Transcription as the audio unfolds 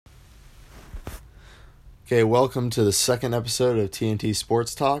Okay, welcome to the second episode of TNT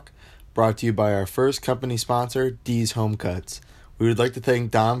Sports Talk, brought to you by our first company sponsor, D's Home Cuts. We would like to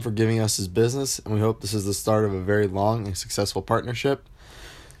thank Dom for giving us his business, and we hope this is the start of a very long and successful partnership.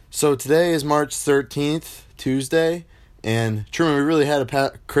 So today is March 13th, Tuesday, and Truman, we really had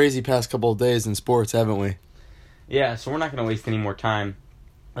a crazy past couple of days in sports, haven't we? Yeah, so we're not going to waste any more time.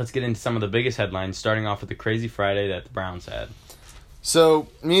 Let's get into some of the biggest headlines, starting off with the crazy Friday that the Browns had. So,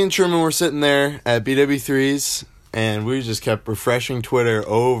 me and Truman were sitting there at BW3's, and we just kept refreshing Twitter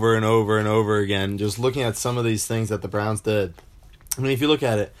over and over and over again, just looking at some of these things that the Browns did. I mean, if you look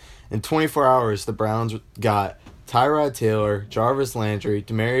at it, in 24 hours, the Browns got Tyrod Taylor, Jarvis Landry,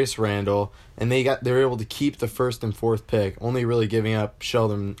 Demarius Randall, and they were able to keep the first and fourth pick, only really giving up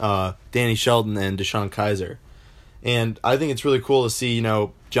Danny Shelton and Deshaun Kaiser. And I think it's really cool to see,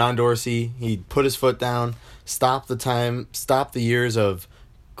 John Dorsey, he put his foot down, stopped the years of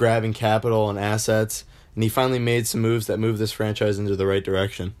grabbing capital and assets, and he finally made some moves that moved this franchise into the right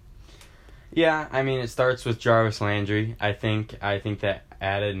direction. Yeah, I mean, it starts with Jarvis Landry. I think that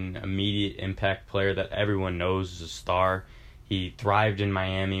added an immediate impact player that everyone knows is a star. He thrived in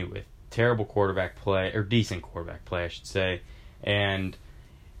Miami with terrible quarterback play, or decent quarterback play, I should say, and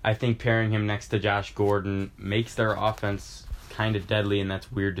I think pairing him next to Josh Gordon makes their offense kind of deadly, and that's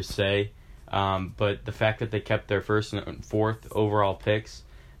weird to say. But the fact that they kept their first and fourth overall picks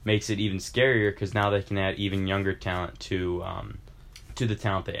makes it even scarier because now they can add even younger talent to the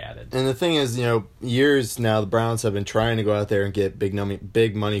talent they added. And the thing is, years now the Browns have been trying to go out there and get big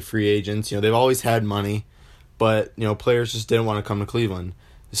money free agents. They've always had money, but players just didn't want to come to Cleveland.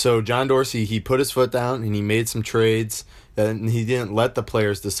 So John Dorsey, he put his foot down and he made some trades that he didn't let the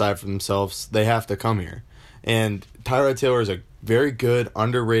players decide for themselves. They have to come here. And Tyrod Taylor is a very good,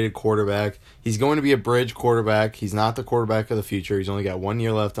 underrated quarterback. He's going to be a bridge quarterback. He's not the quarterback of the future. He's only got 1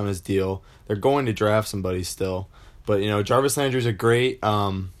 year left on his deal. They're going to draft somebody still. But, Jarvis Landry's a great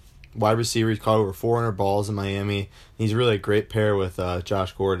wide receiver. He's caught over 400 balls in Miami. He's really a great pair with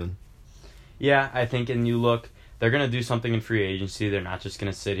Josh Gordon. Yeah, I think, and you look, they're going to do something in free agency. They're not just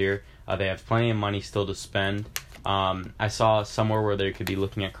going to sit here. They have plenty of money still to spend. I saw somewhere where they could be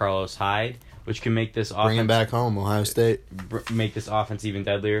looking at Carlos Hyde, which can make this offense... Bring him back home, Ohio State. Make this offense even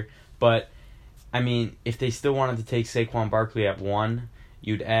deadlier. But, I mean, if they still wanted to take Saquon Barkley at 1,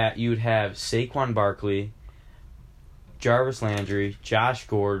 you'd have Saquon Barkley, Jarvis Landry, Josh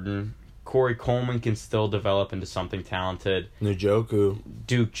Gordon, Corey Coleman can still develop into something talented. Njoku.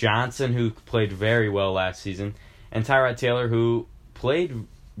 Duke Johnson, who played very well last season. And Tyrod Taylor, who played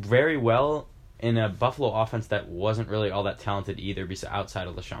very well in a Buffalo offense that wasn't really all that talented either, outside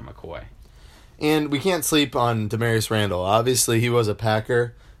of LaShawn McCoy. And we can't sleep on Demarius Randall. Obviously, he was a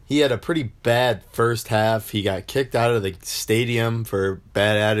Packer. He had a pretty bad first half. He got kicked out of the stadium for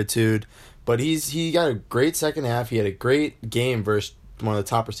bad attitude. But he got a great second half. He had a great game versus one of the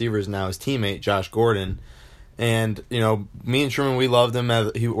top receivers now, his teammate, Josh Gordon. And, me and Truman, we loved him.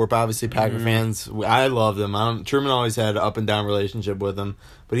 We're obviously Packer fans. I loved him. Truman always had an up-and-down relationship with him.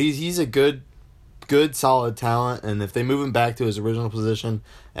 But he's a good, solid talent. And if they move him back to his original position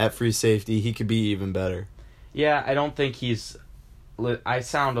at free safety, he could be even better. Yeah, I don't think I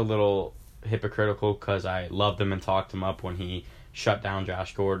sound a little hypocritical because I loved him and talked him up when he shut down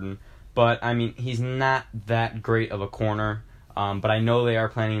Josh Gordon. But, I mean, he's not that great of a corner. But I know they are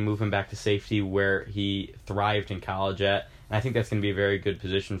planning to move him back to safety where he thrived in college at. And I think that's going to be a very good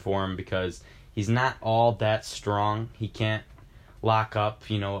position for him because he's not all that strong. He can't lock up,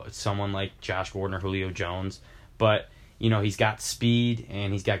 someone like Josh Gordon or Julio Jones. But, he's got speed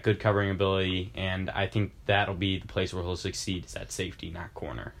and he's got good covering ability. And I think that'll be the place where he'll succeed is at safety, not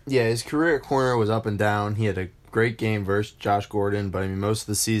corner. Yeah, his career at corner was up and down. He had a great game versus Josh Gordon. But, most of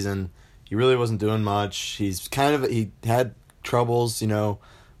the season, he really wasn't doing much. He had troubles,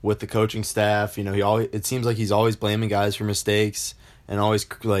 with the coaching staff. It seems like he's always blaming guys for mistakes and always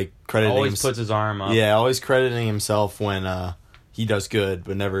crediting. Always puts his arm up. Yeah, always crediting himself when he does good,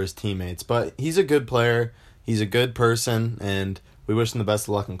 but never his teammates. But he's a good player. He's a good person, and we wish him the best of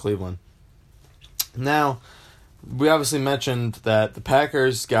luck in Cleveland. Now, we obviously mentioned that the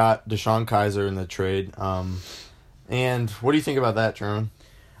Packers got Deshaun Kaiser in the trade. And what do you think about that, Truman?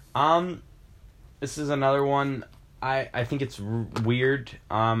 This is another one. I think it's weird.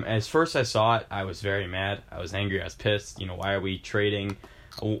 As first I saw it, I was very mad. I was angry. I was pissed. Why are we trading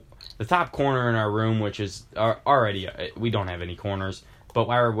the top corner in our room, which is already we don't have any corners. But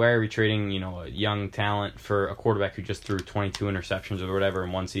why are we trading a young talent for a quarterback who just threw 22 interceptions or whatever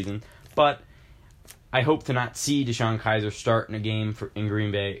in one season? But I hope to not see Deshaun Kaiser start in a game in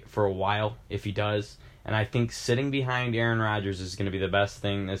Green Bay for a while if he does. And I think sitting behind Aaron Rodgers is going to be the best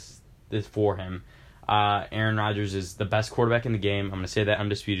thing this for him. Aaron Rodgers is the best quarterback in the game. I'm going to say that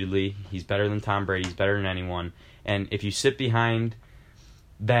undisputedly. He's better than Tom Brady. He's better than anyone. And if you sit behind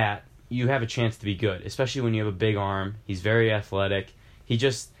that, you have a chance to be good, especially when you have a big arm. He's very athletic. He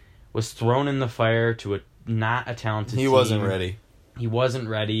just was thrown in the fire to not a talented team. He wasn't ready. He wasn't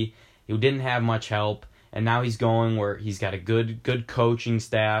ready. He didn't have much help. And now he's going where he's got a good coaching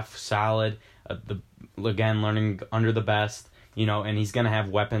staff, solid, again, learning under the best. And he's going to have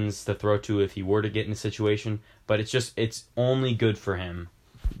weapons to throw to if he were to get in a situation. But it's only good for him.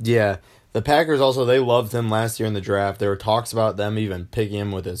 Yeah. The Packers also, they loved him last year in the draft. There were talks about them even picking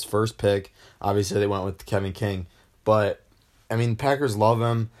him with his first pick. Obviously, they went with Kevin King. But, Packers love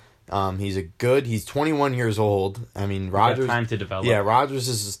him. He's 21 years old. Rodgers... time to develop. Yeah, Rodgers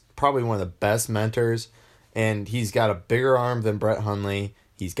is probably one of the best mentors. And he's got a bigger arm than Brett Hundley.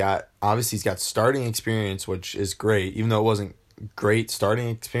 He's got starting experience, which is great, even though it wasn't great starting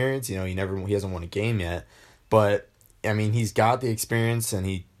experience. He hasn't won a game yet. But, he's got the experience, and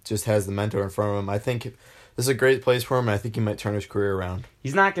he just has the mentor in front of him. I think this is a great place for him, and I think he might turn his career around.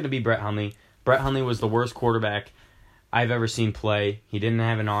 He's not going to be Brett Hundley. Brett Hundley was the worst quarterback I've ever seen play. He didn't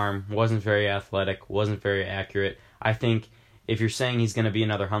have an arm, wasn't very athletic, wasn't very accurate. I think if you're saying he's going to be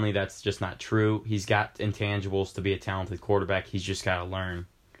another Hundley, that's just not true. He's got intangibles to be a talented quarterback. He's just got to learn.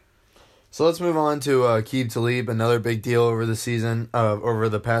 So let's move on to Aqib Talib, another big deal over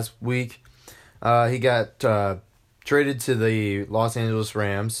the past week. He got traded to the Los Angeles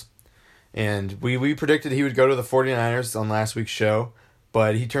Rams, and we predicted he would go to the 49ers on last week's show,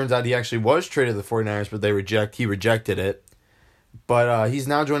 but he turns out he actually was traded to the 49ers, but he rejected it. But he's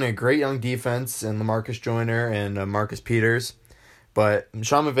now joining a great young defense in LaMarcus Joyner and Marcus Peters. But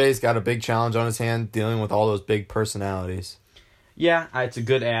Sean McVay's got a big challenge on his hand dealing with all those big personalities. Yeah, it's a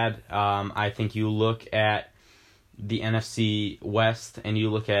good ad. I think you look at the NFC West and you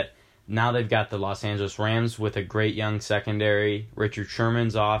look at now they've got the Los Angeles Rams with a great young secondary. Richard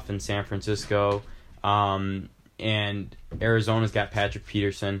Sherman's off in San Francisco. And Arizona's got Patrick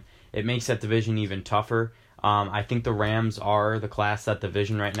Peterson. It makes that division even tougher. I think the Rams are the class at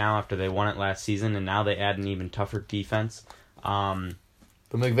division right now after they won it last season, and now they add an even tougher defense.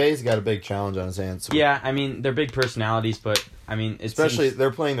 But McVay's got a big challenge on his hands. Yeah, they're big personalities, but especially they're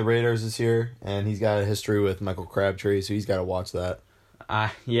playing the Raiders this year, and he's got a history with Michael Crabtree, so he's got to watch that.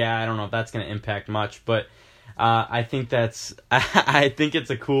 Yeah, I don't know if that's going to impact much, but I think it's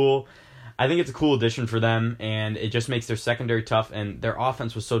a cool addition for them, and it just makes their secondary tough, and their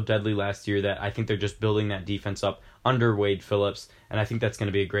offense was so deadly last year that I think they're just building that defense up under Wade Phillips, and I think that's going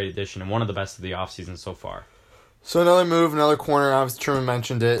to be a great addition and one of the best of the offseason so far. So another corner, obviously Sherman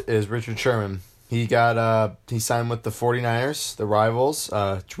mentioned it, is Richard Sherman. He signed with the 49ers, the rivals.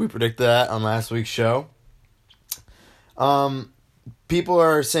 We predicted that on last week's show. People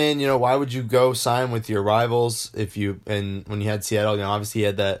are saying, why would you go sign with your rivals when you had Seattle, obviously he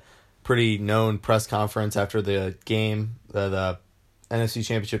had that pretty known press conference after the game, the NFC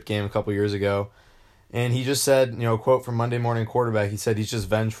Championship game a couple years ago. And he just said, quote from Monday Morning Quarterback, he said he's just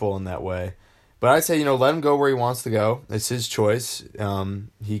vengeful in that way. But I'd say, let him go where he wants to go. It's his choice.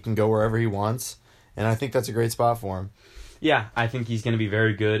 He can go wherever he wants. And I think that's a great spot for him. Yeah, I think he's going to be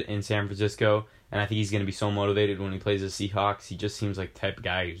very good in San Francisco. And I think he's going to be so motivated when he plays the Seahawks. He just seems like the type of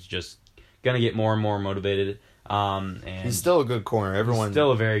guy who's just going to get more and more motivated. And he's still a good corner. He's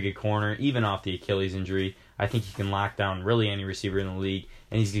still a very good corner, even off the Achilles injury. I think he can lock down really any receiver in the league.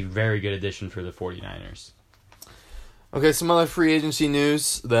 And he's a very good addition for the 49ers. Okay, some other free agency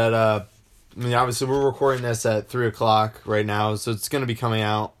news that... obviously we're recording this at 3 o'clock right now, so it's going to be coming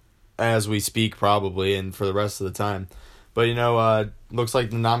out as we speak probably and for the rest of the time. But, looks like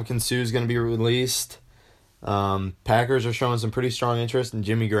Ndamukong Suh is going to be released. Packers are showing some pretty strong interest in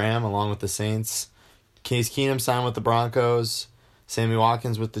Jimmy Graham along with the Saints. Case Keenum signed with the Broncos. Sammy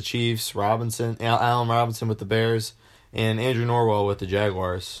Watkins with the Chiefs. Allen Robinson with the Bears. And Andrew Norwell with the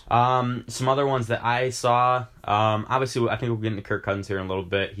Jaguars. Some other ones that I saw, obviously I think we'll get into Kirk Cousins here in a little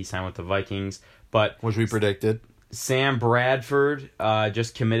bit. He signed with the Vikings. Which we predicted. Sam Bradford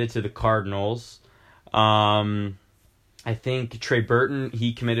just committed to the Cardinals. I think Trey Burton,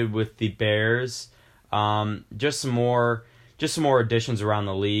 he committed with the Bears. Just some more additions around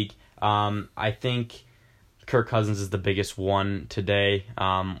the league. I think Kirk Cousins is the biggest one today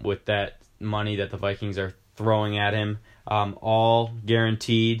with that money that the Vikings are throwing at him, all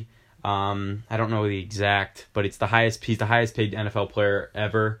guaranteed. I don't know the exact, but he's the highest paid NFL player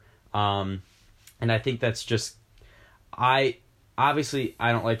ever. And I think that's just, I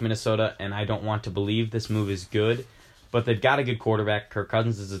don't like Minnesota, and I don't want to believe this move is good, but they've got a good quarterback. Kirk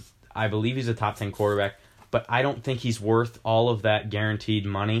Cousins I believe he's a top 10 quarterback. but I don't think he's worth all of that guaranteed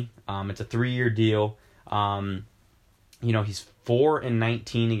money. It's a 3-year deal. He's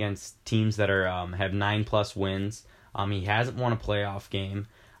 4-19 against teams that are have 9+ wins. He hasn't won a playoff game.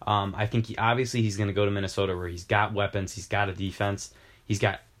 I think he's going to go to Minnesota where he's got weapons, he's got a defense, he's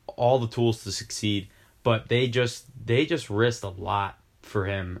got all the tools to succeed. But they just risked a lot for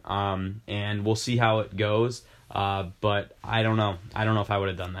him, and we'll see how it goes. But I don't know. I don't know if I would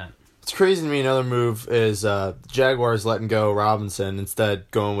have done that. It's crazy to me. Another move is Jaguars letting go Robinson, instead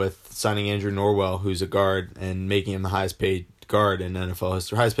going with signing Andrew Norwell, who's a guard, and making him the highest paid guard in NFL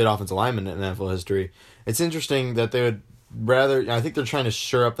history, highest paid offensive lineman in NFL history. It's interesting that they would rather. I think they're trying to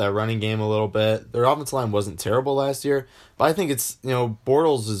shore up that running game a little bit. Their offensive line wasn't terrible last year, but I think it's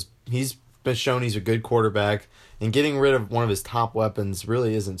Bortles he's been shown he's a good quarterback, and getting rid of one of his top weapons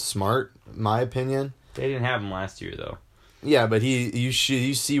really isn't smart, in my opinion. They didn't have him last year though. Yeah, but you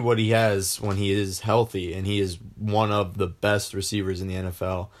see what he has when he is healthy, and he is one of the best receivers in the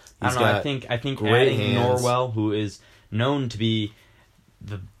NFL. I think adding hands. Norwell, who is known to be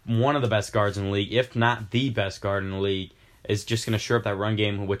one of the best guards in the league, if not the best guard in the league, is just going to shore up that run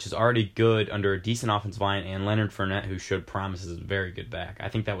game, which is already good under a decent offensive line, and Leonard Fournette, who showed promise as a very good back. I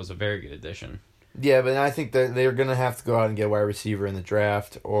think that was a very good addition. Yeah, but I think that they're going to have to go out and get a wide receiver in the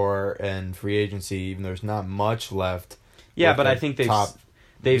draft or in free agency, even though there's not much left. Yeah, but I think they've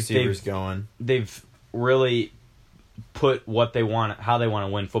really put what they want, how they want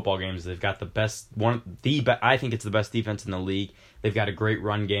to win football games. They've got I think it's the best defense in the league. They've got a great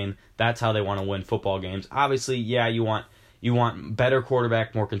run game. That's how they want to win football games. Obviously, yeah, you want better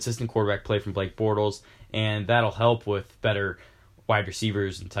quarterback, more consistent quarterback play from Blake Bortles, and that'll help with better wide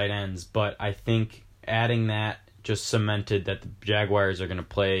receivers and tight ends. But I think adding that just cemented that the Jaguars are going to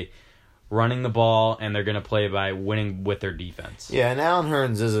play running the ball, and they're going to play by winning with their defense. Yeah, and Allen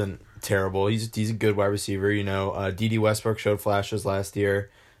Hurns isn't terrible. He's a good wide receiver. D.D. Westbrook showed flashes last year,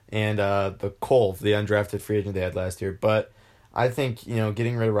 and the Cole, the undrafted free agent they had last year. But I think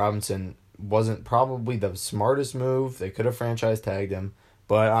getting rid of Robinson wasn't probably the smartest move. They could have franchise tagged him,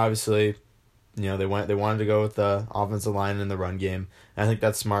 but obviously, they wanted to go with the offensive line and the run game. And I think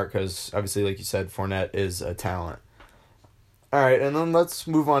that's smart because obviously, like you said, Fournette is a talent. All right, and then let's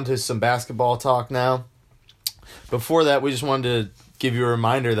move on to some basketball talk now. Before that, we just wanted to give you a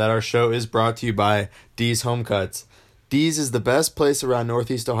reminder that our show is brought to you by Dee's Home Cuts. Dee's is the best place around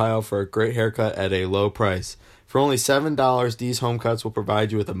Northeast Ohio for a great haircut at a low price. For only $7, Dee's Home Cuts will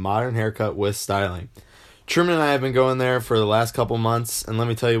provide you with a modern haircut with styling. Truman and I have been going there for the last couple months, and let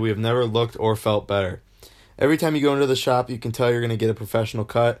me tell you, we have never looked or felt better. Every time you go into the shop, you can tell you're going to get a professional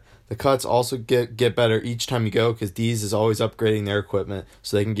cut. The cuts also get better each time you go because Dee's is always upgrading their equipment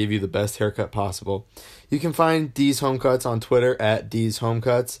so they can give you the best haircut possible. You can find Dee's Home Cuts on Twitter at Dee's Home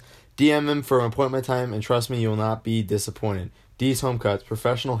Cuts. DM them for an appointment time, and trust me, you will not be disappointed. Dee's Home Cuts,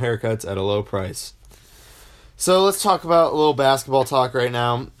 professional haircuts at a low price. So let's talk about a little basketball talk right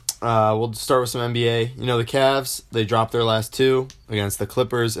now. We'll start with some NBA. The Cavs, they dropped their last two against the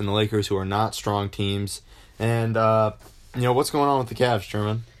Clippers and the Lakers, who are not strong teams. And, what's going on with the Cavs,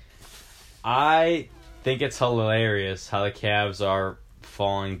 Truman? I think it's hilarious how the Cavs are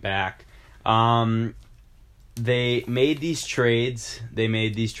falling back. They made these trades. They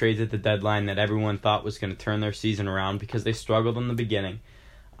made these trades at the deadline that everyone thought was going to turn their season around because they struggled in the beginning.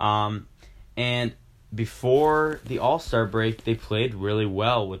 And before the All-Star break, they played really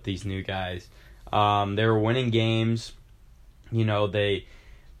well with these new guys. They were winning games. They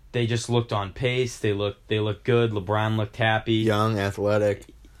just looked on pace. They looked good. LeBron looked happy. Young, athletic.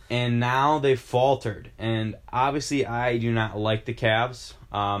 And now they've faltered. And obviously I do not like the Cavs.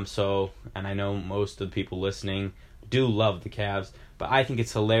 And I know most of the people listening do love the Cavs, but I think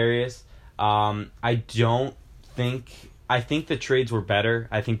it's hilarious. I think the trades were better.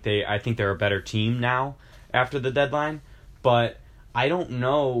 I think they're a better team now after the deadline, but I don't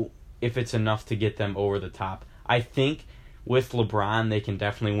know if it's enough to get them over the top. I think with LeBron, they can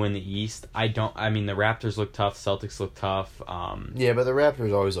definitely win the East. The Raptors look tough. Celtics look tough. Yeah, but the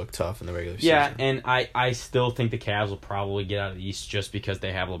Raptors always look tough in the regular season. Yeah, and I still think the Cavs will probably get out of the East just because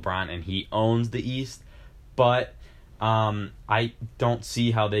they have LeBron and he owns the East. But I don't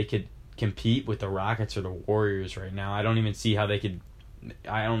see how they could compete with the Rockets or the Warriors right now. I don't even see how they can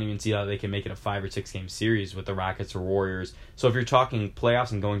make it a 5 or 6 game series with the Rockets or Warriors. So if you're talking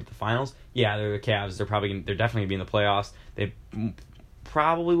playoffs and going to the finals, yeah, they're the Cavs. They're definitely going to be in the playoffs. They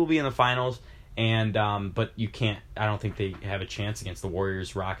probably will be in the finals, and but you can't. I don't think they have a chance against the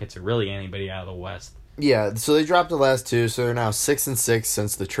Warriors, Rockets, or really anybody out of the West. Yeah, so they dropped the last two, so they're now 6-6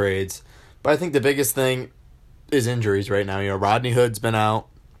 since the trades. But I think the biggest thing is injuries right now. Rodney Hood's been out.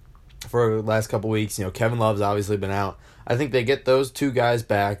 for the last couple weeks. Kevin Love's obviously been out. I think they get those two guys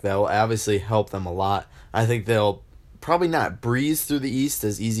back. That will obviously help them a lot. I think they'll probably not breeze through the East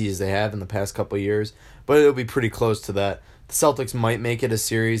as easy as they have in the past couple of years, but it'll be pretty close to that. The Celtics might make it a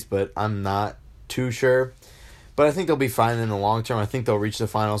series, but I'm not too sure. But I think they'll be fine in the long term. I think they'll reach the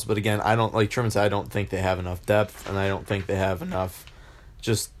finals. But again, like Truman said, I don't think they have enough depth, and I don't think they have enough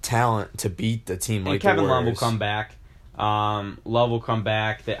just talent to beat the team like the Warriors. Kevin Love will come back. Love will come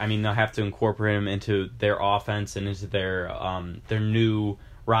back. They'll have to incorporate him into their offense and into their new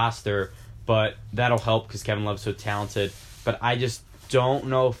roster. But that'll help because Kevin Love's so talented. But I just don't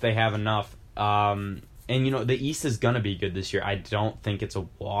know if they have enough. And the East is gonna be good this year. I don't think it's a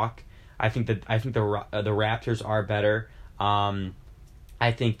walk. I think the Raptors are better.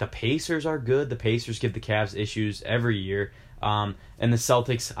 I think the Pacers are good. The Pacers give the Cavs issues every year. And the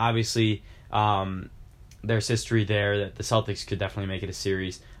Celtics, obviously, there's history there that the Celtics could definitely make it a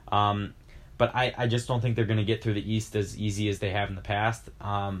series. But I just don't think they're going to get through the East as easy as they have in the past.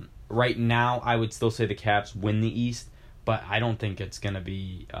 Right now, I would still say the Cavs win the East, but I don't think it's going to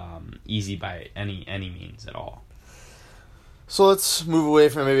be easy by any means at all. So let's move away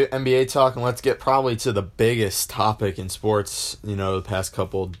from maybe NBA talk and let's get probably to the biggest topic in sports, the past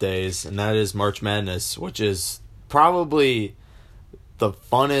couple of days, and that is March Madness, which is probably the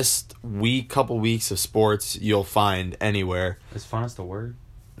funnest couple weeks of sports you'll find anywhere. Is funnest a word?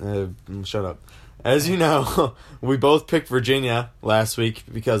 Shut up. As you know, we both picked Virginia last week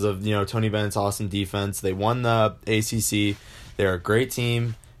because of, Tony Bennett's awesome defense. They won the ACC. They're a great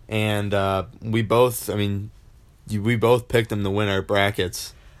team, and we both picked them to win our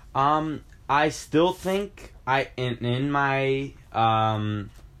brackets. I still think in my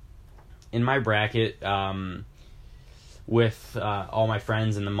bracket with all my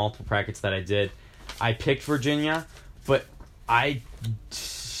friends and the multiple brackets that I did, I picked Virginia, but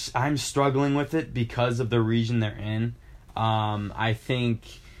I'm struggling with it because of the region they're in. I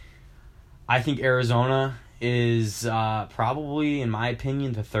think Arizona is probably, in my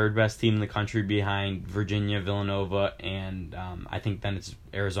opinion, the third best team in the country behind Virginia, Villanova, and I think then it's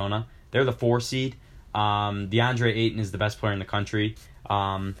Arizona. They're the 4 seed. DeAndre Ayton is the best player in the country.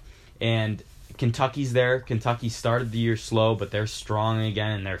 And Kentucky's there. Kentucky started the year slow, but they're strong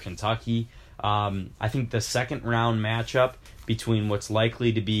again, and they're Kentucky. I think the second round matchup between what's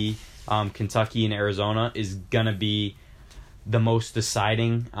likely to be Kentucky and Arizona is going to be the most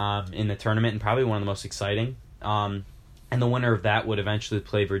deciding in the tournament and probably one of the most exciting. And the winner of that would eventually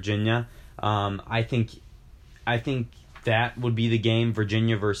play Virginia. I think that would be the game,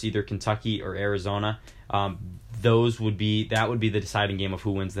 Virginia versus either Kentucky or Arizona. That would be the deciding game of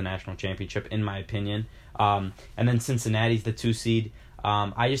who wins the national championship, in my opinion. And then Cincinnati's the 2 seed.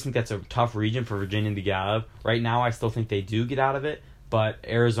 I just think that's a tough region for Virginia to get out of. Right now, I still think they do get out of it, but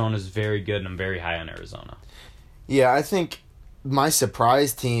Arizona's very good, and I'm very high on Arizona. Yeah, I think my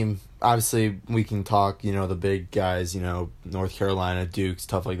surprise team, obviously we can talk, the big guys, North Carolina, Duke,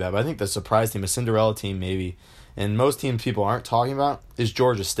 stuff like that, but I think the surprise team, a Cinderella team maybe, and most teams people aren't talking about, is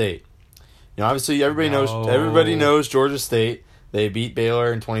Georgia State. Obviously everybody knows Georgia State. They beat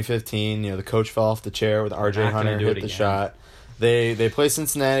Baylor in 2015. The coach fell off the chair with R.J. Hunter hit the shot. They play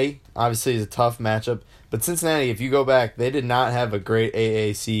Cincinnati. Obviously, it's a tough matchup. But Cincinnati, if you go back, they did not have a great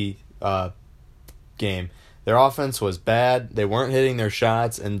AAC game. Their offense was bad. They weren't hitting their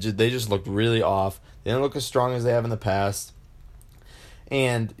shots, and they just looked really off. They didn't look as strong as they have in the past.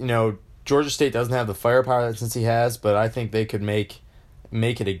 And, Georgia State doesn't have the firepower that Cincy has, but I think they could make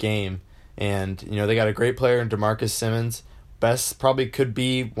it a game. And, they got a great player in DeMarcus Simmons. Probably could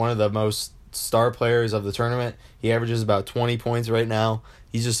be one of the most star players of the tournament. He averages about 20 points right now.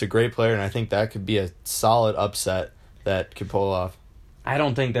 He's just a great player, and I think that could be a solid upset that could pull off. I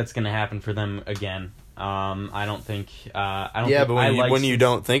don't think that's going to happen for them again. I don't think. When you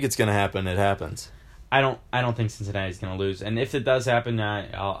don't think it's going to happen, it happens. I don't think Cincinnati's going to lose, and if it does happen,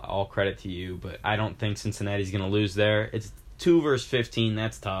 I'll credit to you. But I don't think Cincinnati's going to lose there. It's 2 versus 15.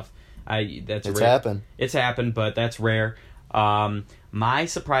 That's tough. It's happened. It's happened, but that's rare. My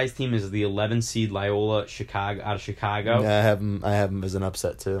surprise team is the 11 seed Loyola out of Chicago. Yeah, I have them as an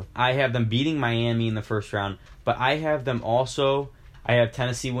upset too. I have them beating Miami in the first round, but I have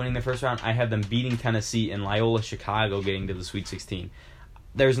Tennessee winning the first round. I have them beating Tennessee and Loyola Chicago getting to the Sweet 16.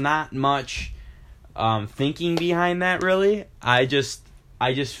 There's not much thinking behind that, really. I just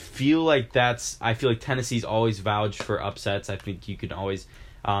feel like Tennessee's always vouched for upsets. I think you could always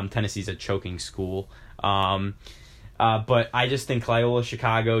Tennessee's a choking school. But I just think Loyola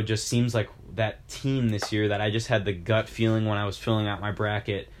Chicago just seems like that team this year that I just had the gut feeling when I was filling out my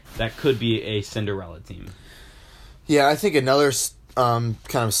bracket that could be a Cinderella team. Yeah, I think another kind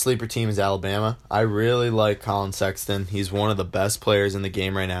of sleeper team is Alabama. I really like Colin Sexton. He's one of the best players in the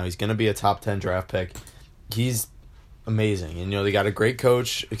game right now. He's going to be a top 10 draft pick. He's amazing. And, they got a great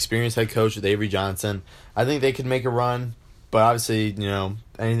coach, experienced head coach with Avery Johnson. I think they could make a run, but obviously,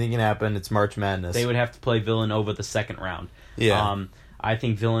 anything can happen. It's March Madness. They would have to play Villanova the second round. Yeah. I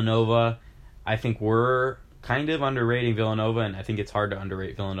think we're kind of underrating Villanova, and I think it's hard to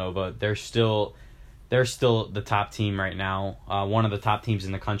underrate Villanova. They're still the top team right now, one of the top teams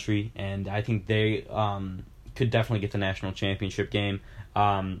in the country, and I think they could definitely get the national championship game.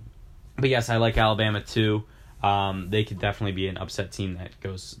 But yes, I like Alabama too. They could definitely be an upset team that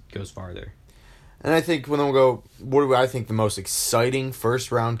goes farther. And I think when we'll go, what do I think the most exciting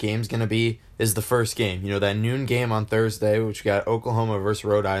first round game is going to be is the first game. That noon game on Thursday, which got Oklahoma versus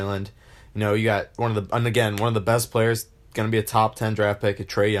Rhode Island. You got one of the best players, going to be a top 10 draft pick,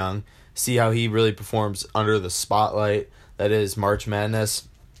 Trae Young. See how he really performs under the spotlight that is March Madness.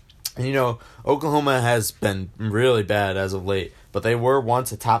 And Oklahoma has been really bad as of late, but they were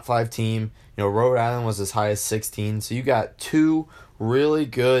once a top 5 team. Rhode Island was as high as 16. So you got two really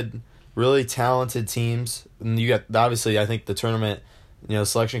good, really talented teams. And you got, obviously, I think the tournament,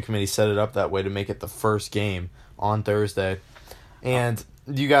 selection committee set it up that way to make it the first game on Thursday. And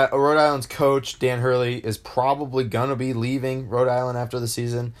you got Rhode Island's coach, Dan Hurley, is probably going to be leaving Rhode Island after the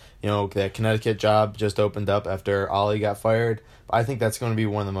season. That Connecticut job just opened up after Ollie got fired. But I think that's going to be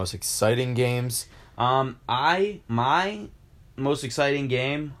one of the most exciting games. My most exciting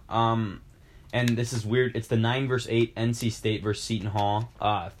game, and this is weird, it's the 9 versus 8 NC State versus Seton Hall,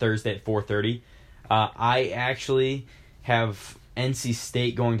 Thursday at 4:30. I actually have NC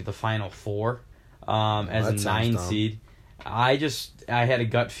State going to the Final Four as a 9 seed. I had a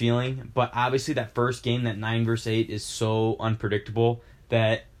gut feeling, but obviously that first game, that 9 versus 8, is so unpredictable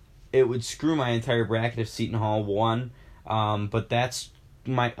that it would screw my entire bracket if Seton Hall won. But that's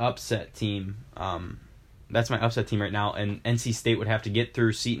my upset team. That's my upset team right now, and NC State would have to get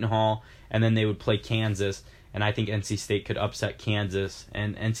through Seton Hall, and then they would play Kansas, and I think NC State could upset Kansas,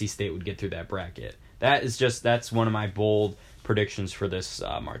 and NC State would get through that bracket. That's one of my bold predictions for this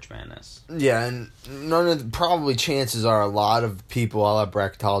March Madness. Yeah, and probably chances are a lot of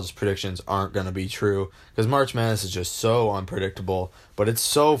bracketologists' predictions aren't going to be true, because March Madness is just so unpredictable, but it's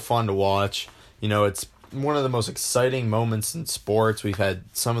so fun to watch. It's one of the most exciting moments in sports. We've had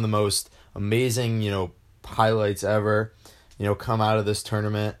some of the most amazing, highlights ever, come out of this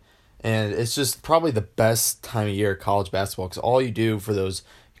tournament. And it's just probably the best time of year, college basketball, because all you do for those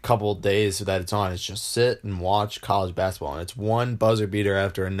couple of days that it's on is just sit and watch college basketball. And it's one buzzer beater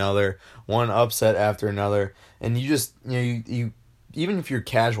after another, one upset after another. And you just, you even if you're a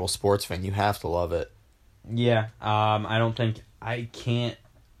casual sports fan, you have to love it. Yeah, I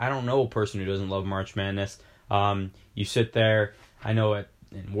don't know a person who doesn't love March Madness. You sit there, I know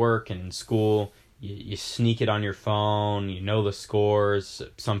in work and in school, you sneak it on your phone, the scores.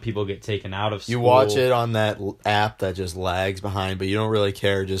 Some people get taken out of school. You watch it on that app that just lags behind, but you don't really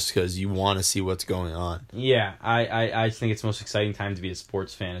care just because you want to see what's going on. Yeah, I think it's the most exciting time to be a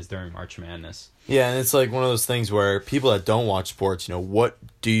sports fan is during March Madness. Yeah, and it's like one of those things where people that don't watch sports, what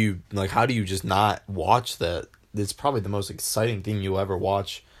do you, how do you just not watch that? It's probably the most exciting thing you'll ever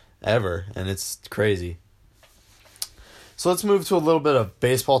watch ever, and it's crazy. So let's move to a little bit of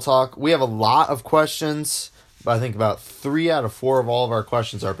baseball talk. We have a lot of questions, but I think about 3 out of 4 of all of our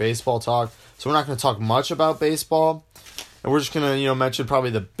questions are baseball talk. So we're not going to talk much about baseball. And we're just going to, mention probably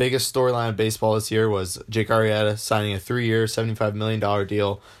the biggest storyline of baseball this year was Jake Arrieta signing a 3-year, $75 million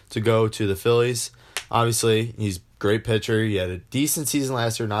deal to go to the Phillies. Obviously, he's a great pitcher. He had a decent season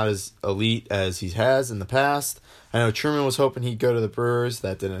last year, not as elite as he has in the past. I know Truman was hoping he'd go to the Brewers.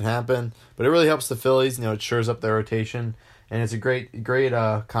 That didn't happen. But it really helps the Phillies. It shores up their rotation. And it's a great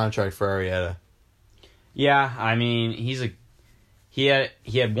contract for Arrieta. Yeah, I mean, he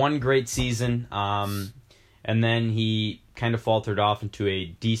had one great season, and then he kind of faltered off into a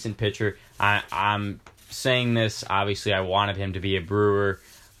decent pitcher. I'm saying this, obviously I wanted him to be a Brewer,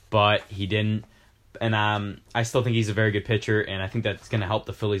 but he didn't. And I still think he's a very good pitcher, and I think that's going to help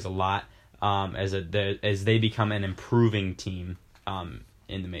the Phillies a lot as they become an improving team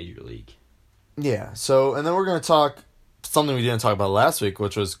in the Major League. Yeah, and then we're going to talk something we didn't talk about last week,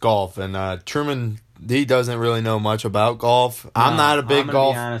 which was golf. And Truman, he doesn't really know much about golf. I'm not a big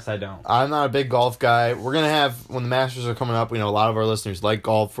golf. To be honest, I don't. I'm not a big golf guy. We're gonna have, when the Masters are coming up, a lot of our listeners like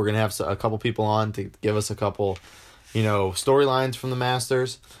golf. We're gonna have a couple people on to give us a couple, storylines from the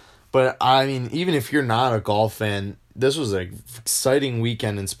Masters. But I mean, even if you're not a golf fan, this was an exciting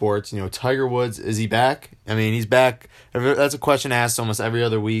weekend in sports. Tiger Woods, is he back? I mean, he's back. That's a question asked almost every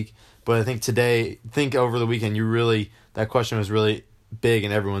other week. But I think over the weekend, that question was really big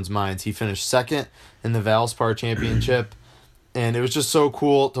in everyone's minds. He finished second in the Valspar Championship, and it was just so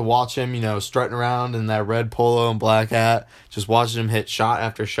cool to watch him, strutting around in that red polo and black hat, just watching him hit shot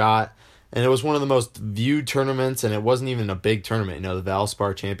after shot. And it was one of the most viewed tournaments, and it wasn't even a big tournament, the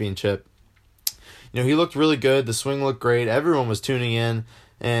Valspar Championship. He looked really good. The swing looked great. Everyone was tuning in,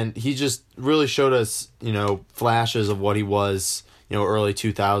 and he just really showed us, flashes of what he was, early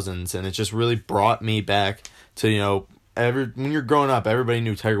 2000s, and it just really brought me back to, when you're growing up, everybody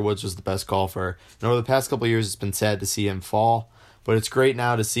knew Tiger Woods was the best golfer. And over the past couple of years, it's been sad to see him fall, but it's great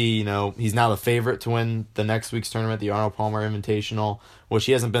now to see, he's now the favorite to win the next week's tournament, the Arnold Palmer Invitational, which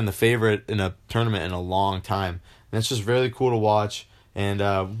he hasn't been the favorite in a tournament in a long time. And it's just really cool to watch, and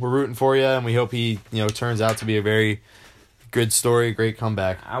we're rooting for you, and we hope he, turns out to be a very good story, great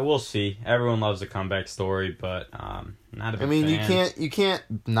comeback. I will see. Everyone loves a comeback story, but not a big fan. You can't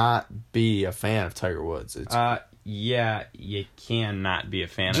not be a fan of Tiger Woods. Yeah, you can not be a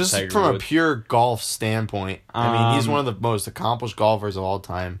fan of Tiger Woods. Just from a pure golf standpoint, he's one of the most accomplished golfers of all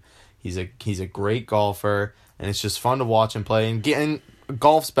time. He's a great golfer, and it's just fun to watch him play. And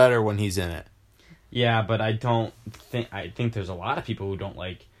golf's better when he's in it. Yeah, but I think there's a lot of people who don't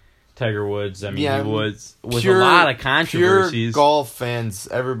like Tiger Woods. He was with a lot of controversies. Pure golf fans,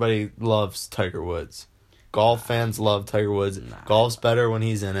 everybody loves Tiger Woods. Golf fans love Tiger Woods. Golf's better when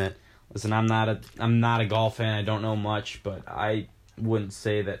he's in it. Listen, I'm not a golf fan. I don't know much, but I wouldn't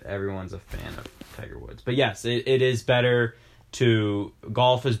say that everyone's a fan of Tiger Woods. But yes, it is better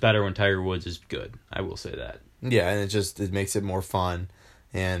golf is better when Tiger Woods is good. I will say that. Yeah, and it makes it more fun,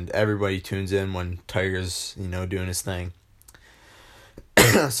 and everybody tunes in when Tiger's, doing his thing.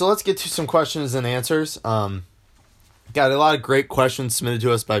 So let's get to some questions and answers. Got a lot of great questions submitted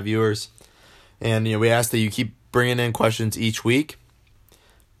to us by viewers, and we ask that you keep bringing in questions each week.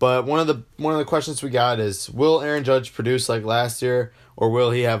 But one of the questions we got is, will Aaron Judge produce like last year, or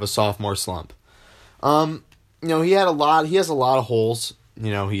will he have a sophomore slump? He has a lot of holes.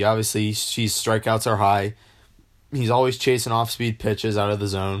 He obviously, his strikeouts are high. He's always chasing off-speed pitches out of the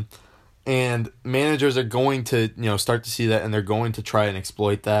zone. And managers are going to, start to see that, and they're going to try and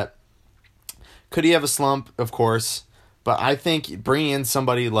exploit that. Could he have a slump? Of course. But I think bringing in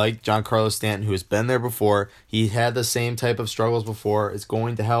somebody like Giancarlo Stanton, who has been there before, he had the same type of struggles before, is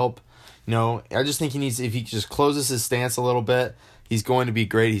going to help. I just think if he just closes his stance a little bit, he's going to be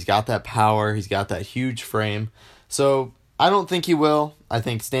great. He's got that power. He's got that huge frame. So I don't think he will. I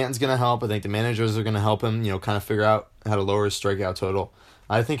think Stanton's going to help. I think the managers are going to help him, kind of figure out how to lower his strikeout total.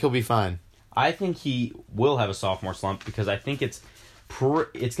 I think he'll be fine. I think he will have a sophomore slump because I think it's going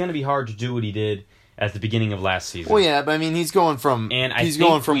to be hard to do what he did at the beginning of last season. Well, yeah, but he's going from one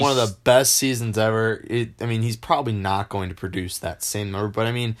of the best seasons ever. He's probably not going to produce that same number,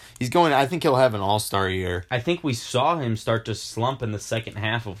 but he's going. I think he'll have an all-star year. I think we saw him start to slump in the second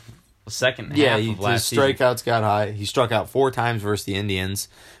half of last season. His strikeouts got high. He struck out 4 times versus the Indians,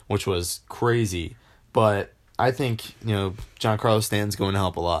 which was crazy. But I think Giancarlo Stanton's going to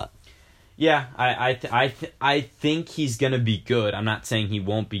help a lot. Yeah, I think he's going to be good. I'm not saying he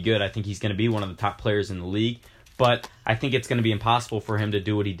won't be good. I think he's going to be one of the top players in the league. But I think it's going to be impossible for him to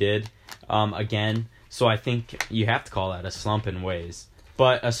do what he did again. So I think you have to call that a slump in ways.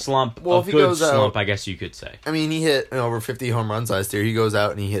 But a slump, a good slump, I guess you could say. He hit over 50 home runs last year. He goes out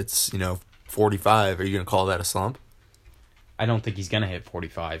and he hits 45. Are you going to call that a slump? I don't think he's going to hit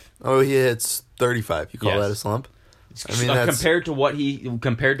 45. Oh, he hits 35. You call that a slump? Compared to what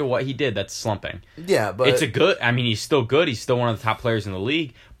he did, that's slumping. Yeah, but it's a good. He's still good. He's still one of the top players in the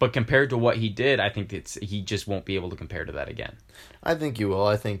league. But compared to what he did, I think he just won't be able to compare to that again. I think you will.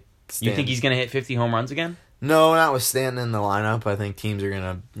 I think. You think he's going to hit 50 home runs again? No, not with Stanton in the lineup. I think teams are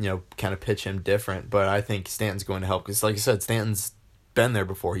going to kind of pitch him different. But I think Stanton's going to help because, like I said, Stanton's been there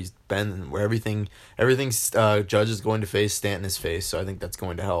before. He's been where everything Judge is going to face, Stanton is faced. So I think that's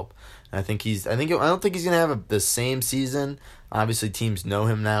going to help. I don't think he's going to have the same season. Obviously, teams know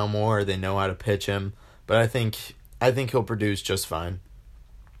him now more. They know how to pitch him. But I think he'll produce just fine.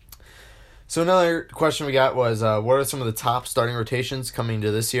 So another question we got was, what are some of the top starting rotations coming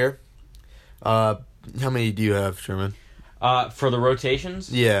to this year? How many do you have, Sherman? For the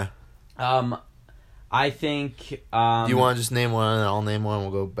rotations? Yeah. I think... do you want to just name one and I'll name one?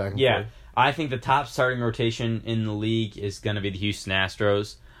 We'll go back and forth. Yeah. I think the top starting rotation in the league is going to be the Houston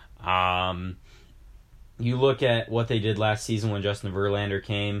Astros. You look at what they did last season when Justin Verlander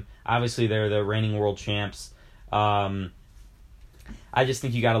came. Obviously, they're the reigning world champs. I just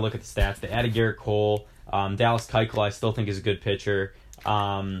think you got to look at the stats. They added Garrett Cole. Dallas Keuchel, I still think, is a good pitcher.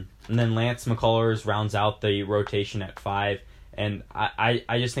 And then Lance McCullers rounds out the rotation at 5. And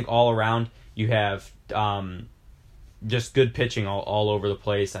I just think all around you have just good pitching all over the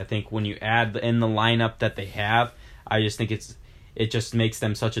place. I think when you add in the lineup that they have, I just think it just makes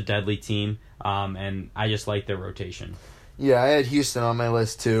them such a deadly team, and I just like their rotation. Yeah, I had Houston on my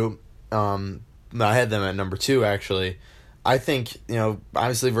list too. I had them at number 2 actually. I think,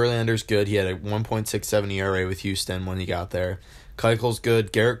 obviously Verlander's good. He had a 1.67 ERA with Houston when he got there. Keuchel's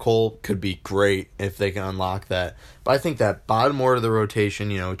good. Garrett Cole could be great if they can unlock that. But I think that bottom order of the rotation,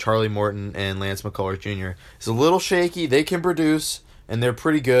 Charlie Morton and Lance McCullers Jr. is a little shaky. They can produce, and they're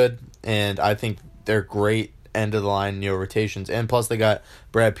pretty good. And I think they're great end of the line, rotations. And plus they got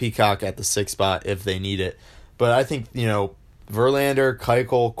Brad Peacock at the 6th spot if they need it. But I think, Verlander,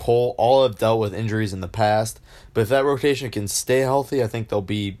 Keuchel, Cole, all have dealt with injuries in the past. But if that rotation can stay healthy, I think they'll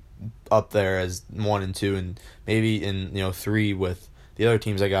be up there as 1 and 2, and maybe in 3 with the other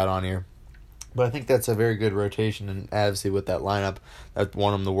teams I got on here. But I think that's a very good rotation, and obviously with that lineup that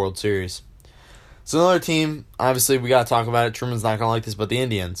won them the World Series. So another team, obviously we got to talk about it. Truman's not gonna like this, but the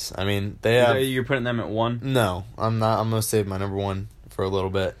Indians. I mean, they have. You're putting them at 1? No, I'm not. I'm gonna save my number 1 for a little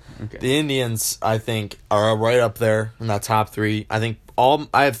bit. Okay. The Indians, I think, are right up there in that top 3. I think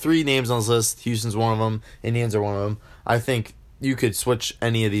I have 3 names on this list. Houston's one of them. Indians are one of them. I think you could switch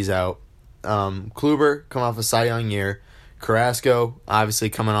any of these out. Kluber, come off a Cy Young year. Carrasco,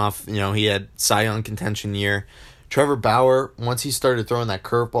 obviously coming off, he had Cy Young contention year. Trevor Bauer, once he started throwing that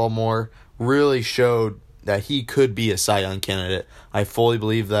curveball more, really showed that he could be a Cy Young candidate. I fully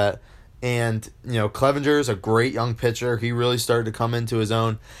believe that. And, Clevenger is a great young pitcher. He really started to come into his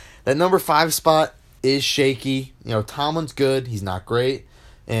own. That number 5 spot is shaky. Tomlin's good. He's not great.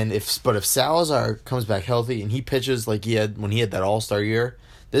 But if Salazar comes back healthy and he pitches like he had when he had that All-Star year,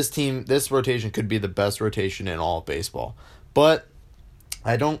 this rotation could be the best rotation in all of baseball. But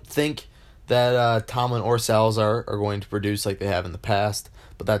I don't think that Tomlin or Salazar are going to produce like they have in the past.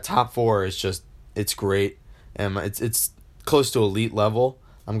 But that top 4 is just, it's great. And it's close to elite level,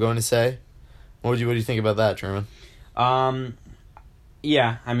 I'm going to say. What do you think about that, Truman?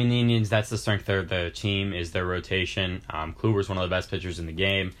 Yeah, I mean, the Indians, that's the strength of the team, is their rotation. Kluber's one of the best pitchers in the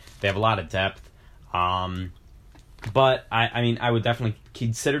game. They have a lot of depth. But, I would definitely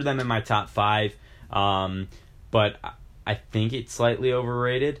consider them in my top 5. But I think it's slightly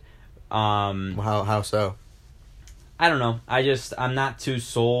overrated. How so? I don't know. I'm not too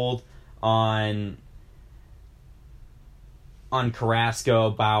sold on Carrasco,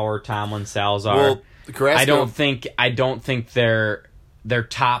 Bauer, Tomlin, Salazar. Well, Carrasco, I don't think they're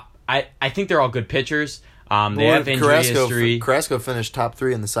top. I think they're all good pitchers. They have injury history. Carrasco finished top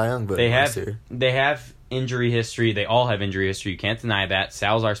 3 in the Cy Young voting last year. They have injury history. They all have injury history. You can't deny that.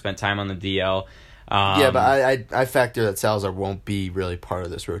 Salazar spent time on the DL. Yeah, but I factor that Salazar won't be really part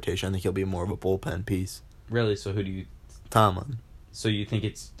of this rotation. I think he'll be more of a bullpen piece. Really? So who do you... Tomlin. So you think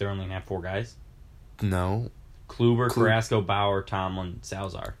they're only going to have 4 guys? No. Carrasco, Bauer, Tomlin,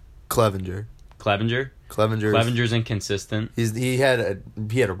 Salazar. Clevenger's inconsistent. He had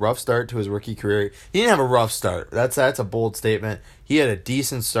a rough start to his rookie career. He didn't have a rough start. That's a bold statement. He had a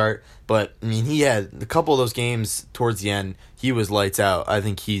decent start, but he had a couple of those games towards the end. He was lights out. I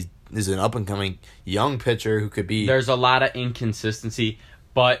think he is an up and coming young pitcher who could be. There's a lot of inconsistency,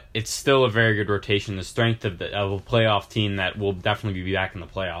 but it's still a very good rotation. The strength of a playoff team that will definitely be back in the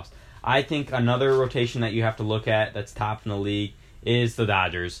playoffs. I think another rotation that you have to look at that's top in the league is the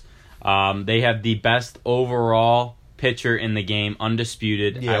Dodgers. They have the best overall pitcher in the game,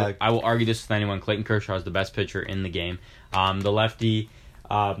 undisputed. Yeah. I will argue this with anyone. Clayton Kershaw is the best pitcher in the game. The lefty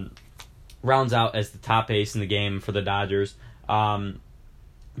rounds out as the top ace in the game for the Dodgers.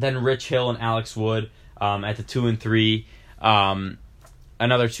 Then Rich Hill and Alex Wood at the 2 and 3.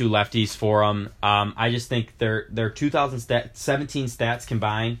 Another 2 lefties for them. I just think their 2017 stats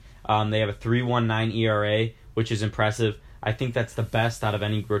combined, they have a 3.19 ERA, which is impressive. I think that's the best out of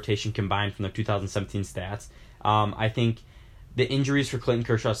any rotation combined from their 2017 stats. I think the injuries for Clayton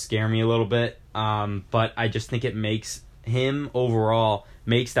Kershaw scare me a little bit, but I just think it makes him overall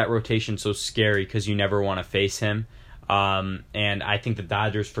makes that rotation so scary because you never want to face him. And I think the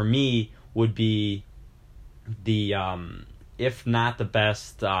Dodgers, for me, would be the if not the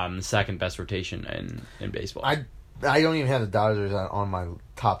best, second best rotation in baseball. I don't even have the Dodgers on my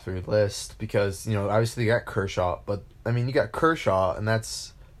top 3 list because, obviously you got Kershaw, but, you got Kershaw, and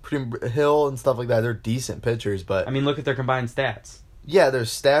that's pretty Hill and stuff like that. They're decent pitchers, but... look at their combined stats. Yeah, their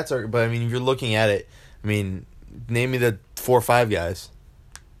stats are... But, if you're looking at it, name me the 4 or 5 guys.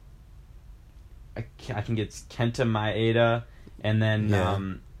 I think it's Kenta Maeda, and then... Yeah.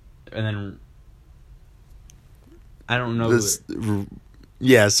 And then... I don't know...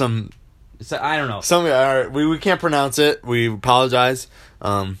 Yeah, some... So, I don't know. All right, we can't pronounce it. We apologize.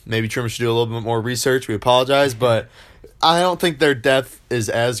 Maybe Truman should do a little bit more research. We apologize, but I don't think their depth is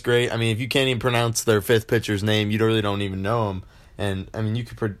as great. I mean, if you can't even pronounce their fifth pitcher's name, you really don't even know him. And I mean, you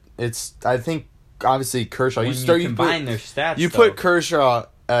could. I think obviously Kershaw. When you combine their stats, you put Kershaw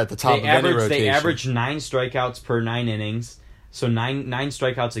at the top of any rotation. They average 9 strikeouts per 9 innings, so nine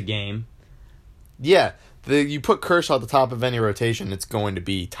strikeouts a game. Yeah, you put Kershaw at the top of any rotation, it's going to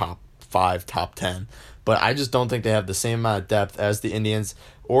be top 5, top 10. But I just don't think they have the same amount of depth as the Indians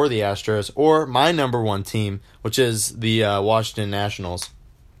or the Astros or my number one team, which is the Washington Nationals.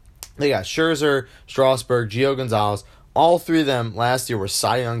 They got Scherzer, Strasburg, Gio Gonzalez. All three of them last year were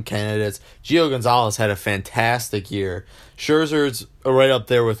Cy Young candidates. Gio Gonzalez had a fantastic year. Scherzer's right up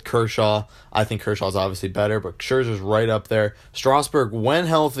there with Kershaw. I think Kershaw's obviously better, but Scherzer's right up there. Strasburg, when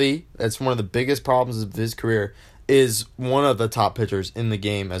healthy, that's one of the biggest problems of his career, is one of the top pitchers in the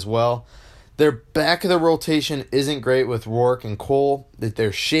game as well. Their back of the rotation isn't great with Rourke and Cole.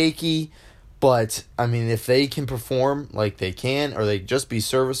 They're shaky, but, I mean, if they can perform like they can, or they just be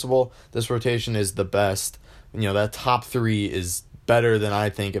serviceable, this rotation is the best. You know, that top 3 is better than I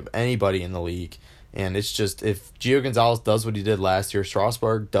think of anybody in the league. And it's just, if Gio Gonzalez does what he did last year,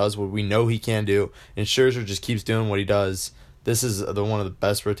 Strasburg does what we know he can do, and Scherzer just keeps doing what he does, this is one of the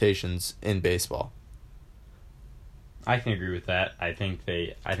best rotations in baseball. I can agree with that. I think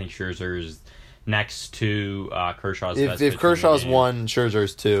Scherzer is next to Kershaw's best. If Kershaw's 1,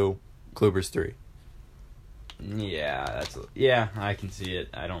 Scherzer's 2, Kluber's 3. Yeah, I can see it.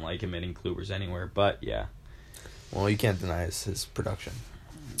 I don't like admitting Kluber's anywhere, but yeah. Well, you can't deny his production.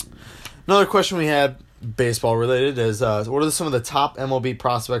 Another question we had, baseball related, is what are some of the top MLB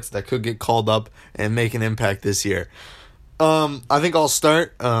prospects that could get called up and make an impact this year? I think I'll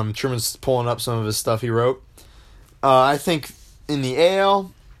start. Truman's pulling up some of his stuff he wrote. I think in the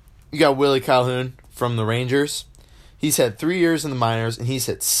AL, you got Willie Calhoun from the Rangers. He's had 3 years in the minors, and he's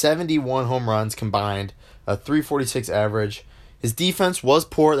hit 71 home runs combined, a .346 average. His defense was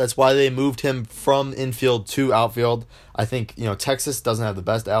poor. That's why they moved him from infield to outfield. I think, Texas doesn't have the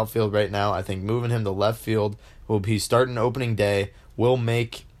best outfield right now. I think moving him to left field will be starting opening day, will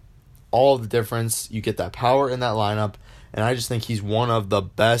make all of the difference. You get that power in that lineup, and I just think he's one of the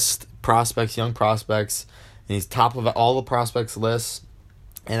best prospects, young prospects, and he's top of all the prospects lists,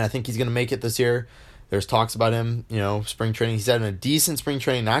 and I think he's going to make it this year. There's talks about him, spring training. He's had a decent spring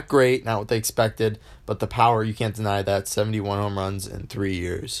training, not great, not what they expected, but the power, you can't deny that. 71 home runs in 3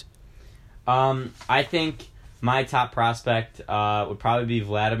 years. I think my top prospect would probably be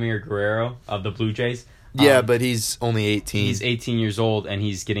Vladimir Guerrero of the Blue Jays. Yeah, but he's only 18. He's 18 years old, and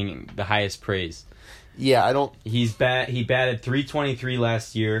he's getting the highest praise. Yeah, I don't... He batted .323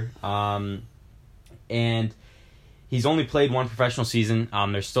 last year, and... He's only played one professional season.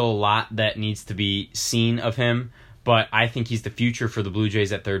 There's still a lot that needs to be seen of him, but I think he's the future for the Blue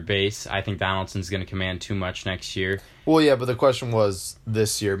Jays at third base. I think Donaldson's going to command too much next year. Well, yeah, but the question was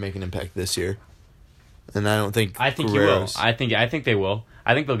this year, make an impact this year. And I don't think Guerrero's. He will. I think they will.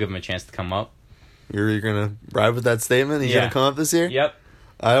 I think they'll give him a chance to come up. You're going to ride with that statement? He's going to come up this year? Yep.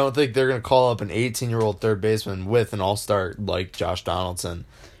 I don't think they're going to call up an 18-year-old third baseman with an all-star like Josh Donaldson.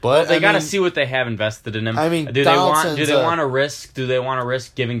 But they got to see what they have invested in him. I mean, do they want to risk? Do they want to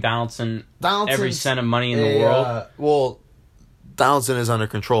risk giving Donaldson every cent of money in the world? Well, Donaldson is under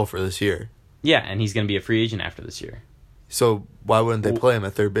control for this year. Yeah, and he's going to be a free agent after this year. So why wouldn't they play him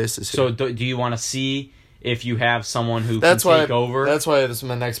at third base this year? So do you want to see if you have someone who can take over? That's why this is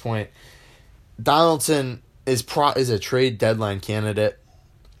my next point. Donaldson is a trade deadline candidate.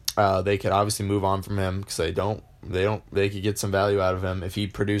 They could obviously move on from him because they could get some value out of him if he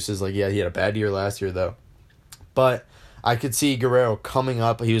produces. He had a bad year last year though, but I could see Guerrero coming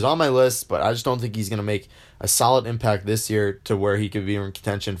up. He was on my list, but I just don't think he's going to make a solid impact this year to where he could be in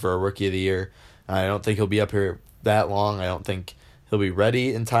contention for a Rookie of the Year. I don't think he'll be up here that long. I don't think he'll be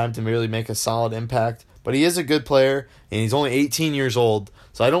ready in time to really make a solid impact, but he is a good player and he's only 18 years old,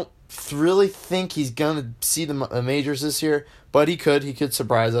 so I don't really think he's going to see the majors this year, but he could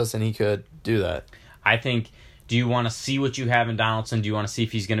surprise us and he could do that. I think, do you want to see what you have in Donaldson? Do you want to see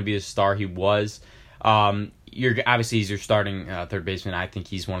if he's going to be the star he was? Obviously he's your starting third baseman. I think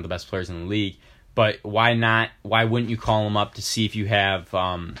he's one of the best players in the league, but why not? Why wouldn't you call him up to see if you have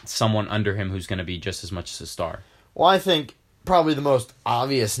someone under him who's going to be just as much as a star? Well, I think probably the most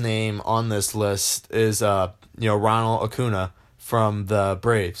obvious name on this list is Ronald Acuna from the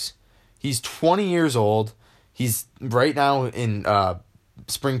Braves. He's 20 years old. He's right now in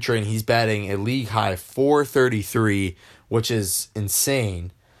spring training. He's batting a league high .433, which is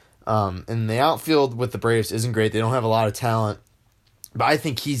insane. And the outfield with the Braves isn't great. They don't have a lot of talent. but I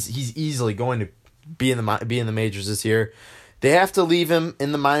think he's easily going to be in the majors this year. They have to leave him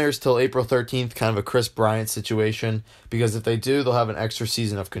in the minors till April 13th, kind of a Chris Bryant situation, because if they do, they'll have an extra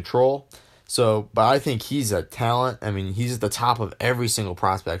season of control. So, but I think he's a talent. I mean, he's at the top of every single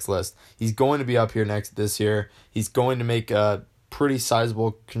prospects list. He's going to be up here this year. He's going to make a pretty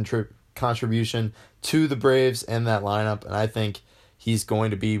sizable contribution to the Braves and that lineup, and I think he's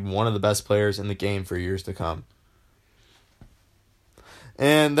going to be one of the best players in the game for years to come.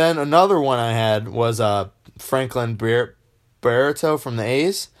 And then another one I had was Franklin Barreto from the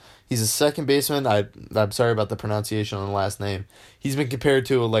A's. He's a second baseman. I'm sorry about the pronunciation on the last name. He's been compared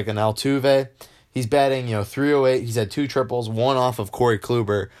to like an Altuve. He's batting 308. He's had 2 triples, one off of Corey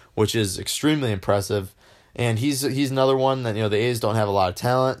Kluber, which is extremely impressive. And he's another one that the A's don't have a lot of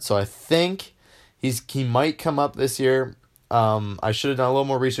talent. So I think he might come up this year. I should have done a little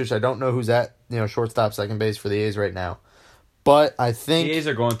more research. I don't know who's at shortstop, second base for the A's right now. But I think the A's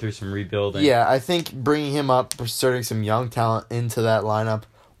are going through some rebuilding. Yeah, I think bringing him up, inserting some young talent into that lineup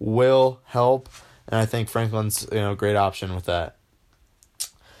will help, and I think Franklin's a great option with that.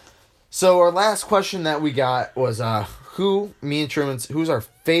 So our last question that we got was who's our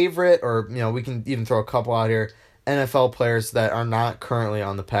favorite, or we can even throw a couple out here, NFL players that are not currently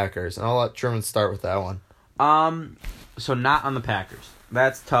on the Packers, and I'll let Truman start with that one. So not on the Packers.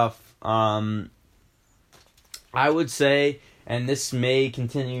 That's tough. I would say, and this may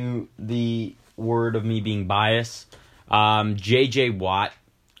continue the word of me being biased, J.J. Watt.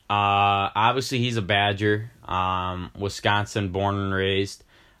 Obviously, he's a Badger, Wisconsin, born and raised.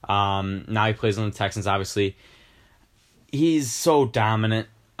 Now he plays on the Texans, obviously. He's so dominant.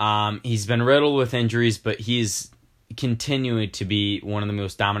 He's been riddled with injuries, but he's continuing to be one of the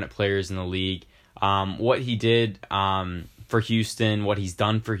most dominant players in the league. What he did for Houston, what he's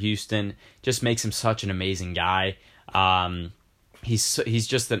done for Houston, just makes him such an amazing guy. He's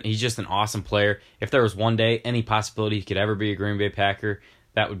just an awesome player. If there was one day any possibility he could ever be a Green Bay Packer,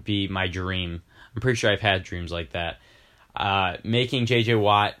 that would be my dream. I'm pretty sure I've had dreams like that. Making J.J.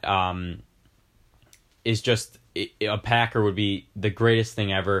 Watt is just a Packer would be the greatest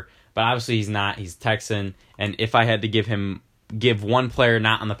thing ever. But obviously he's not. He's Texan, and if I had to give one player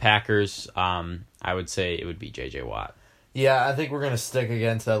not on the Packers, I would say it would be J.J. Watt. Yeah, I think we're going to stick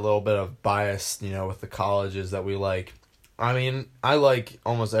again to that little bit of bias, with the colleges that we like. I mean, I like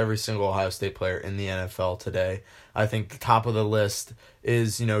almost every single Ohio State player in the NFL today. I think the top of the list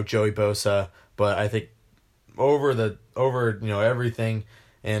is, Joey Bosa, but I think over everything,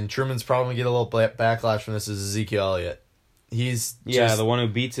 and Truman's probably going to get a little backlash from this, is Ezekiel Elliott. He's the one who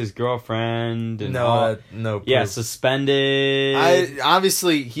beats his girfan. And no. Yeah, suspended.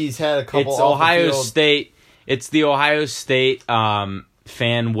 Obviously, he's had a couple. It's Ohio State. It's the Ohio State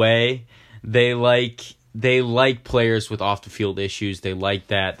fan way. They like players with off the field issues. They like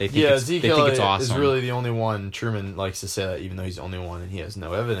that. They think it's awesome. Is really the only one. Truman likes to say that, even though he's the only one and he has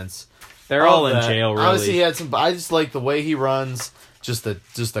no evidence. They're all in jail. Really, obviously he had some. I just like the way he runs. Just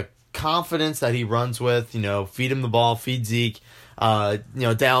the confidence that he runs with. Feed him the ball. Feed Zeke.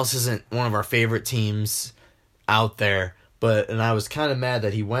 Dallas isn't one of our favorite teams out there, and I was kind of mad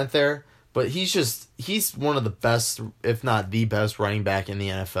that he went there. But he's one of the best, if not the best, running back in the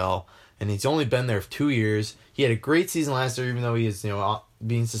NFL. And he's only been there for 2 years. He had a great season last year, even though he is,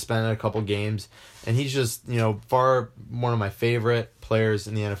 being suspended a couple games. And he's just, far one of my favorite players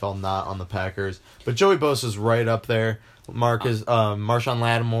in the NFL, not on the Packers. But Joey Bosa's right up there. Marshawn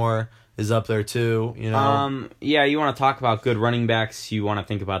Lattimore is up there too. Yeah, you want to talk about good running backs, you want to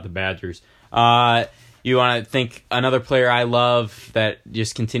think about the Badgers. You want to think another player I love that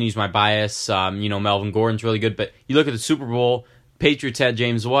just continues my bias. Melvin Gordon's really good, but you look at the Super Bowl, Patriots had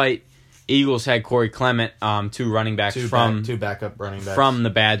James White, Eagles had Corey Clement, two running backs two backup running backs from the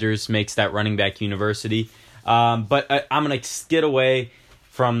Badgers, makes that running back university. But I'm gonna get away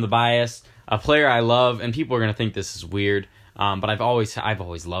from the bias. A player I love, and people are gonna think this is weird, but I've always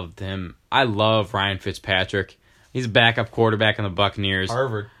loved him. I love Ryan Fitzpatrick. He's a backup quarterback in the Buccaneers.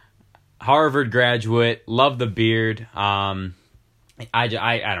 Harvard graduate, love the beard. I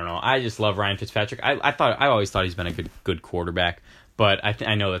don't know. I just love Ryan Fitzpatrick. I always thought he's been a good quarterback, but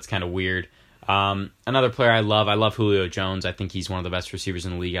I know that's kind of weird. Another player I love Julio Jones. I think he's one of the best receivers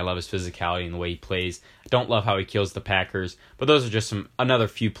in the league. I love his physicality and the way he plays. I don't love how he kills the Packers, but those are just another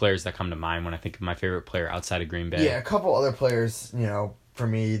few players that come to mind when I think of my favorite player outside of Green Bay. Yeah, a couple other players, for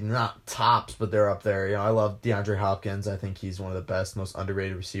me, not tops, but they're up there. I love DeAndre Hopkins. I think he's one of the best, most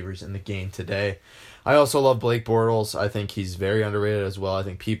underrated receivers in the game today. I also love Blake Bortles. I think he's very underrated as well. I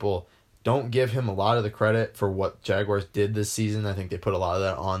think people don't give him a lot of the credit for what Jaguars did this season. I think they put a lot of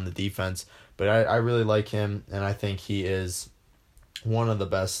that on the defense. But I really like him, and I think he is one of the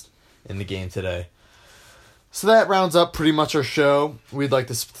best in the game today. So that rounds up pretty much our show. We'd like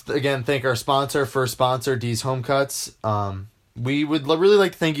to, again, thank our first sponsor, D's Home Cuts. We would really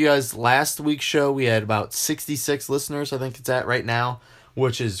like to thank you guys. Last week's show, we had about 66 listeners, I think it's at right now,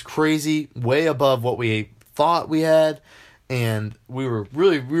 which is crazy, way above what we thought we had. And we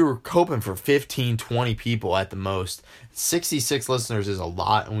were hoping for 15, 20 people at the most. 66 listeners is a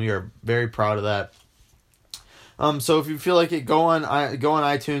lot, and we are very proud of that. So if you feel like it, go on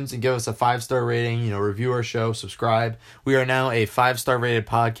iTunes and give us a 5-star rating. Review our show, subscribe. We are now a 5-star rated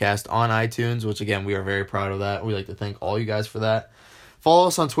podcast on iTunes, which again we are very proud of that. We like to thank all you guys for that. Follow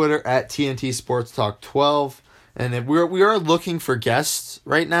us on Twitter at TNT Sports Talk 12, and we are looking for guests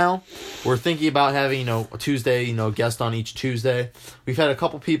right now. We're thinking about having a Tuesday, guest on each Tuesday. We've had a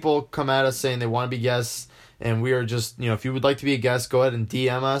couple people come at us saying they want to be guests, and we are just if you would like to be a guest, go ahead and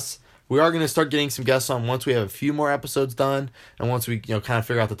DM us. We are going to start getting some guests on once we have a few more episodes done and once we kind of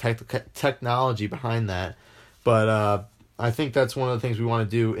figure out the technology behind that. But I think that's one of the things we want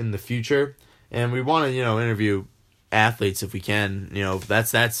to do in the future. And we want to, interview athletes if we can.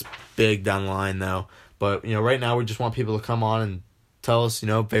 That's big down the line though. But, right now we just want people to come on and tell us,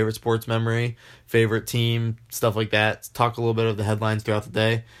 favorite sports memory, favorite team, stuff like that. Talk a little bit of the headlines throughout the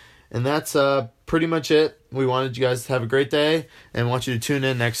day. And that's pretty much it. We wanted you guys to have a great day and want you to tune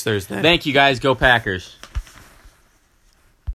in next Thursday. Thank you, guys. Go Packers.